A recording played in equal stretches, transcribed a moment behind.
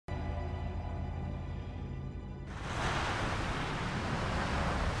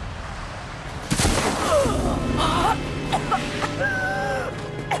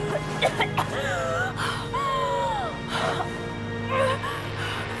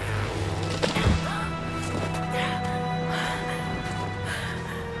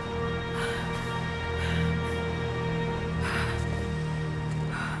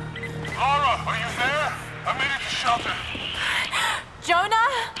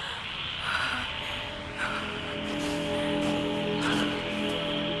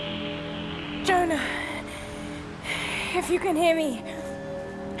If you can hear me,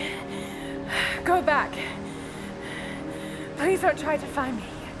 go back. Please don't try to find me.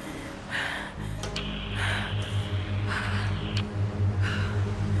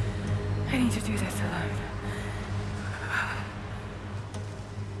 I need to do this alone.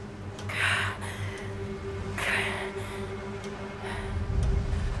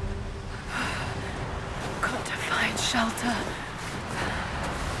 Got to find shelter.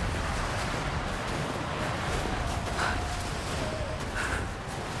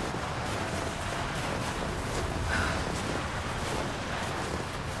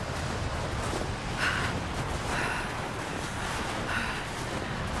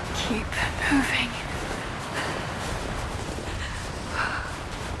 Keep moving.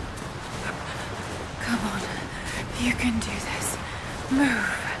 Come on, you can do this.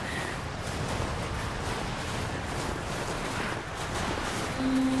 Move.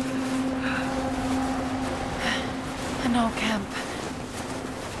 An old camp.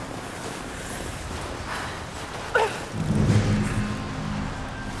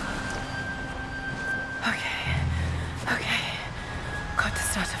 Okay. Got to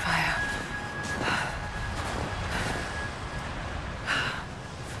start a fire.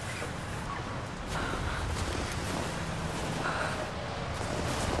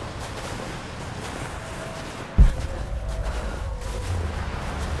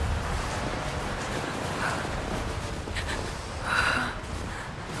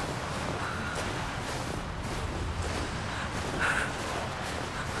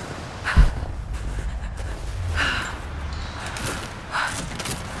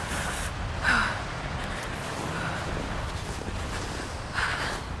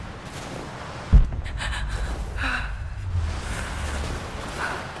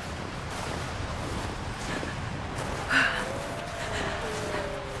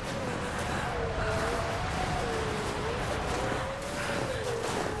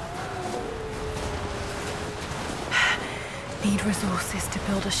 Need resources to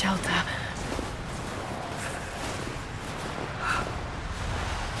build a shelter.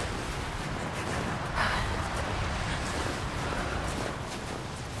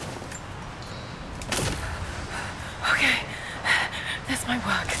 Okay, this might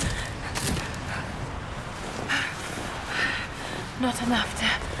work. Not enough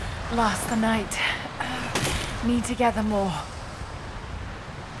to last the night. Need to gather more.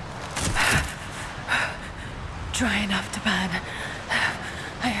 Dry enough to burn.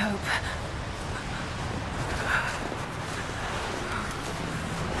 I hope.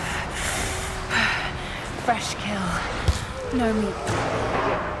 Fresh kill. No meat.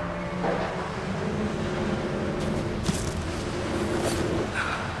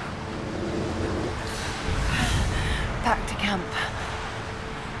 Back to camp.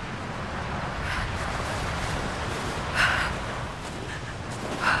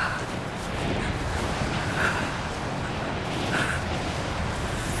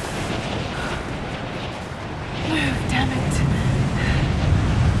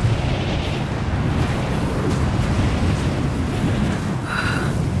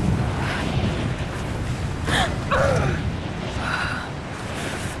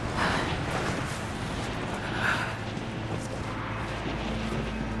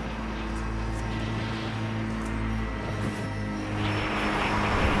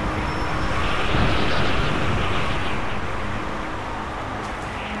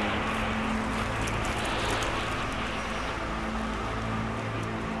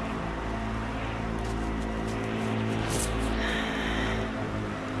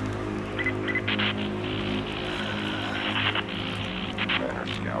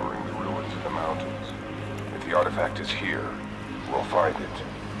 Is here. We'll find it.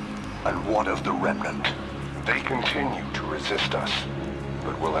 And what of the remnant? They continue to resist us,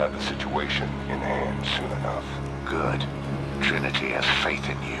 but we'll have the situation in hand soon enough. Good. Trinity has faith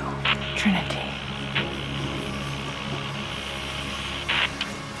in you. Trinity.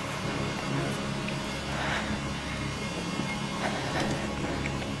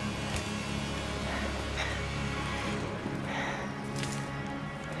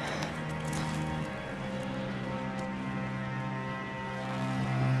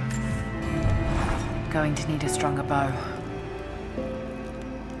 Going to need a stronger bow.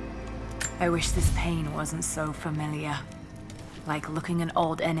 I wish this pain wasn't so familiar. Like looking an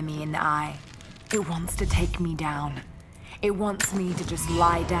old enemy in the eye. It wants to take me down. It wants me to just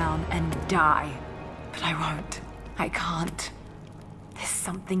lie down and die. But I won't. I can't. There's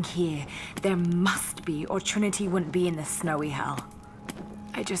something here. There must be, or Trinity wouldn't be in this snowy hell.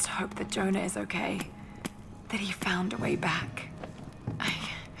 I just hope that Jonah is okay. That he found a way back.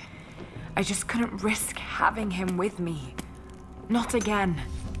 I just couldn't risk having him with me. Not again.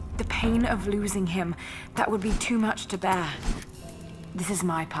 The pain of losing him, that would be too much to bear. This is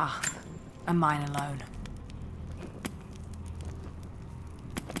my path, and mine alone.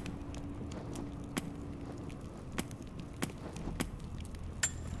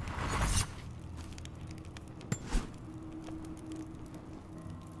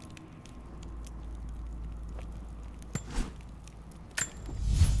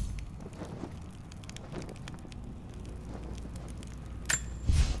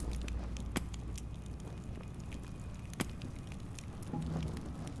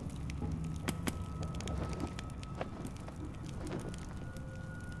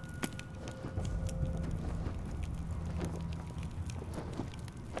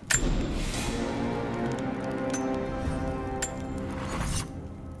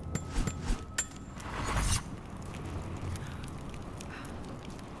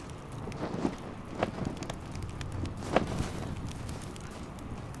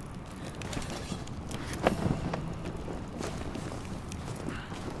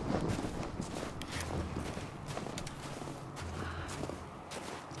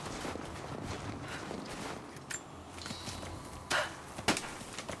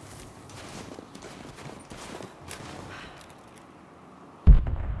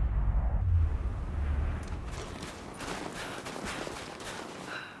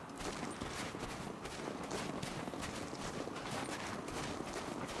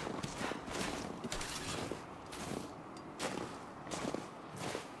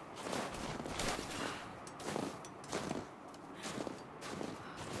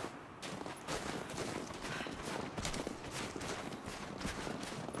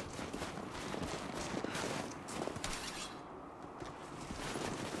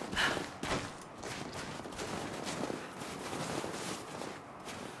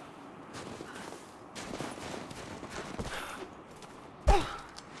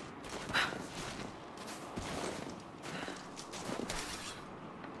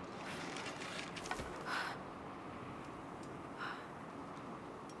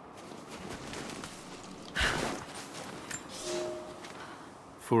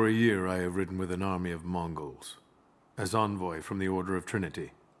 For a year I have ridden with an army of Mongols, as envoy from the Order of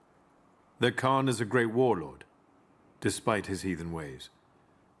Trinity. Their Khan is a great warlord, despite his heathen ways.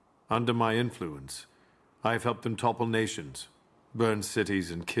 Under my influence, I have helped them topple nations, burn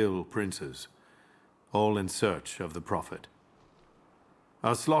cities and kill princes, all in search of the Prophet.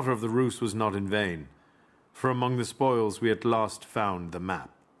 Our slaughter of the Rus was not in vain, for among the spoils we at last found the map.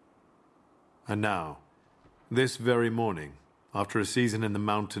 And now, this very morning, after a season in the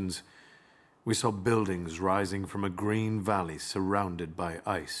mountains, we saw buildings rising from a green valley surrounded by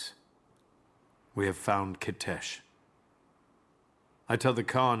ice. We have found Kitezh. I tell the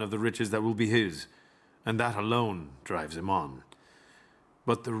Khan of the riches that will be his, and that alone drives him on.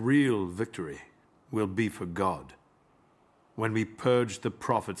 But the real victory will be for God, when we purge the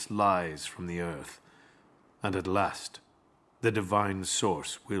Prophet's lies from the earth, and at last, the divine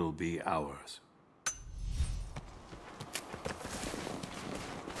source will be ours.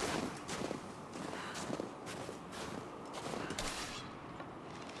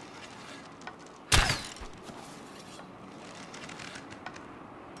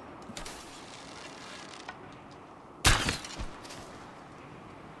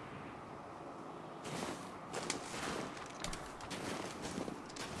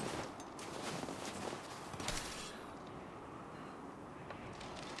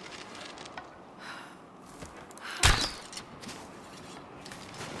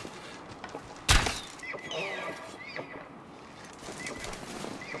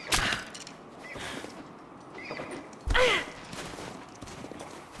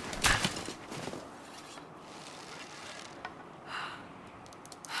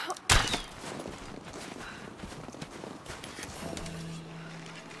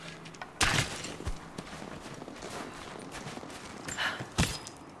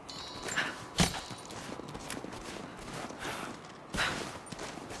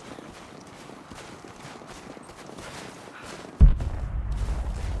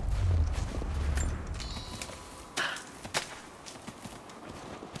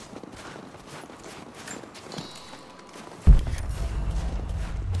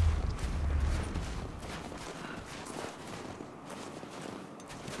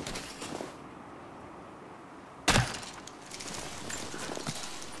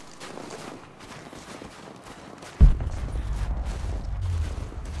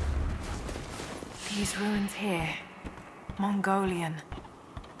 These ruins here, Mongolian.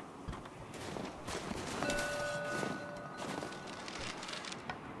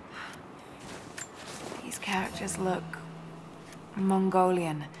 These characters look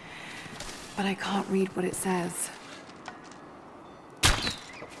Mongolian, but I can't read what it says.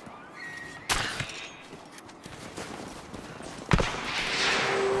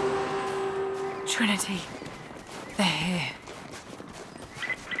 Trinity, they're here.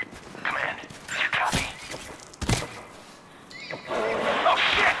 Command, you copy? Oh,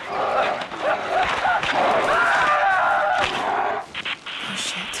 shit! Oh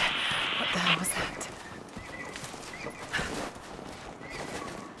shit, what the hell was that?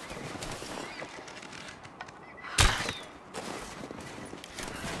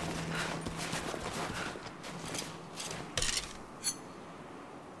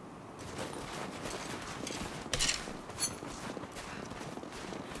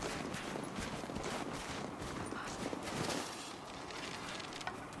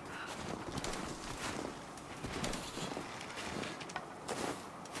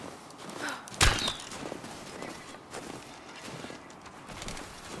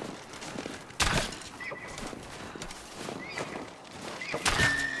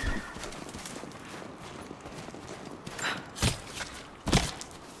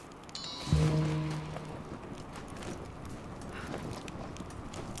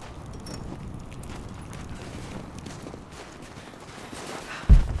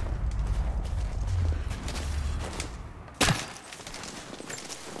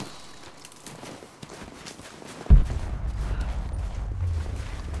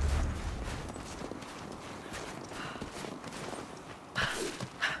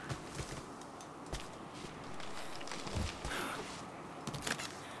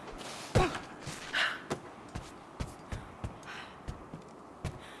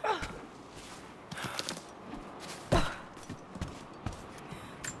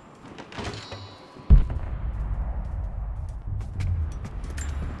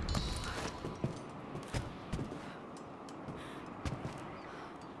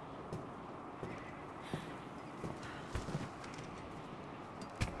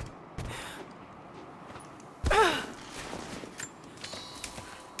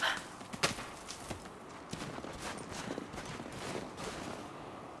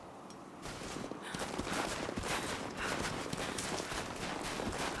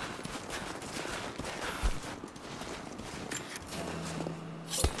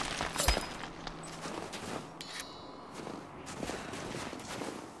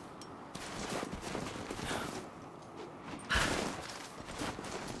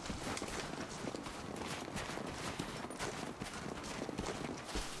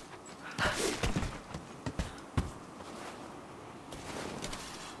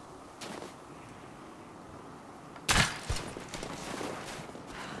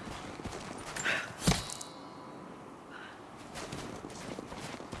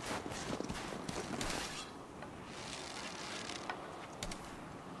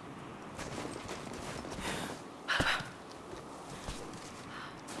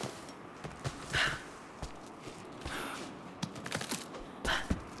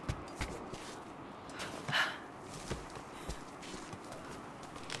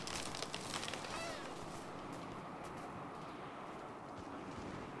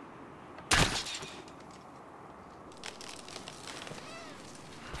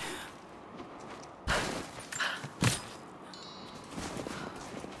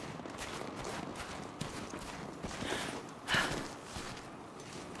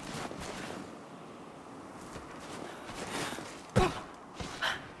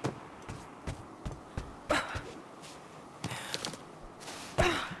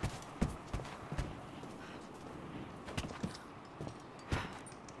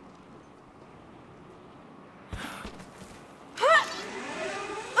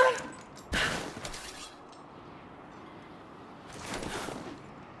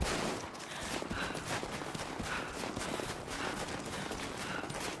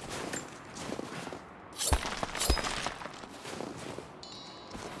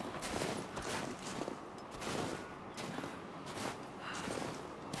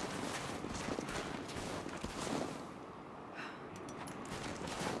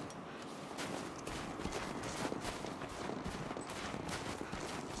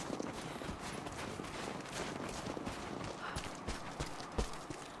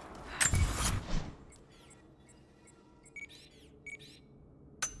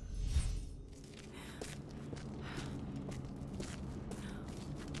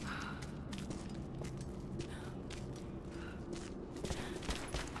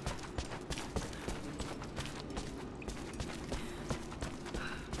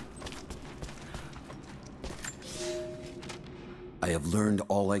 I have learned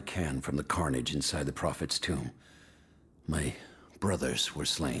all I can from the carnage inside the Prophet's tomb. My brothers were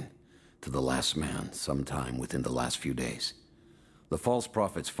slain, to the last man, sometime within the last few days. The false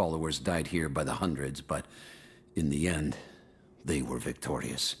prophet's followers died here by the hundreds, but in the end, they were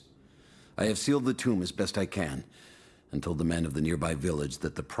victorious. I have sealed the tomb as best I can, and told the men of the nearby village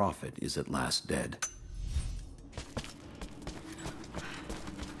that the Prophet is at last dead.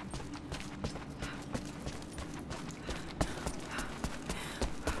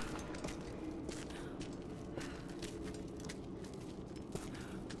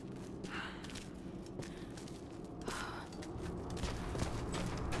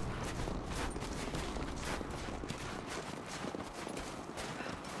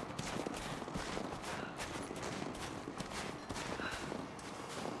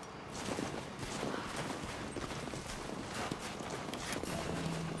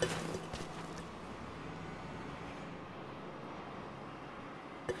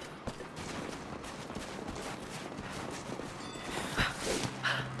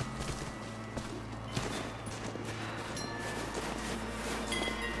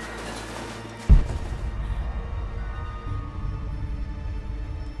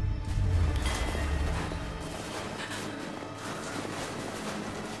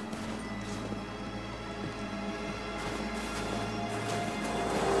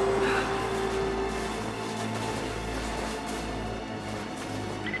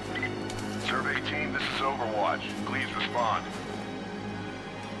 Survey team, this is Overwatch. Please respond.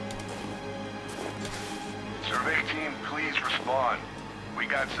 Survey team, please respond. We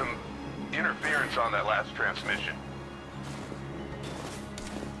got some interference on that last transmission.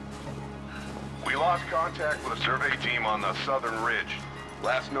 We lost contact with a survey team on the southern ridge.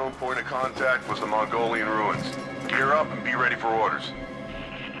 Last known point of contact was the Mongolian ruins. Gear up and be ready for orders.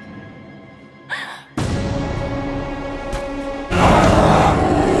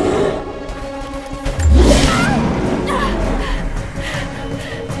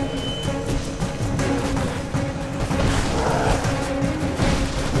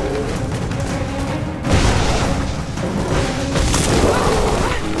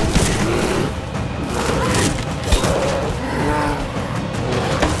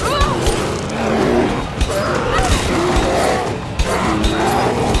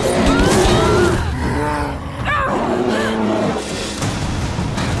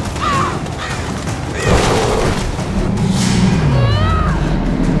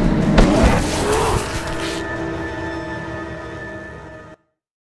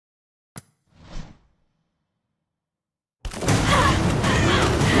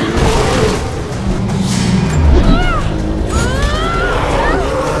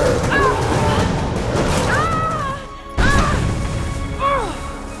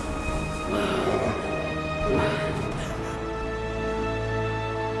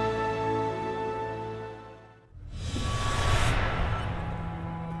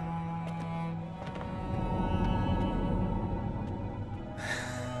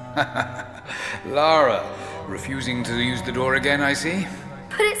 Lara, refusing to use the door again, I see?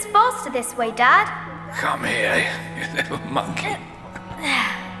 But it's faster this way, Dad. Come here, you little monkey.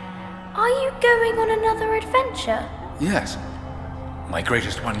 Are you going on another adventure? Yes, my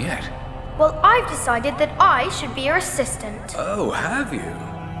greatest one yet. Well, I've decided that I should be your assistant. Oh, have you?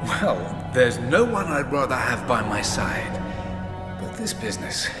 Well, there's no one I'd rather have by my side. But this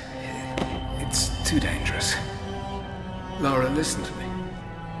business, it's too dangerous. Lara, listen to me.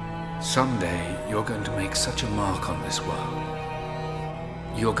 Someday, you're going to make such a mark on this world.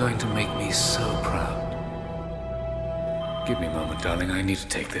 You're going to make me so proud. Give me a moment, darling. I need to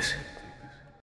take this.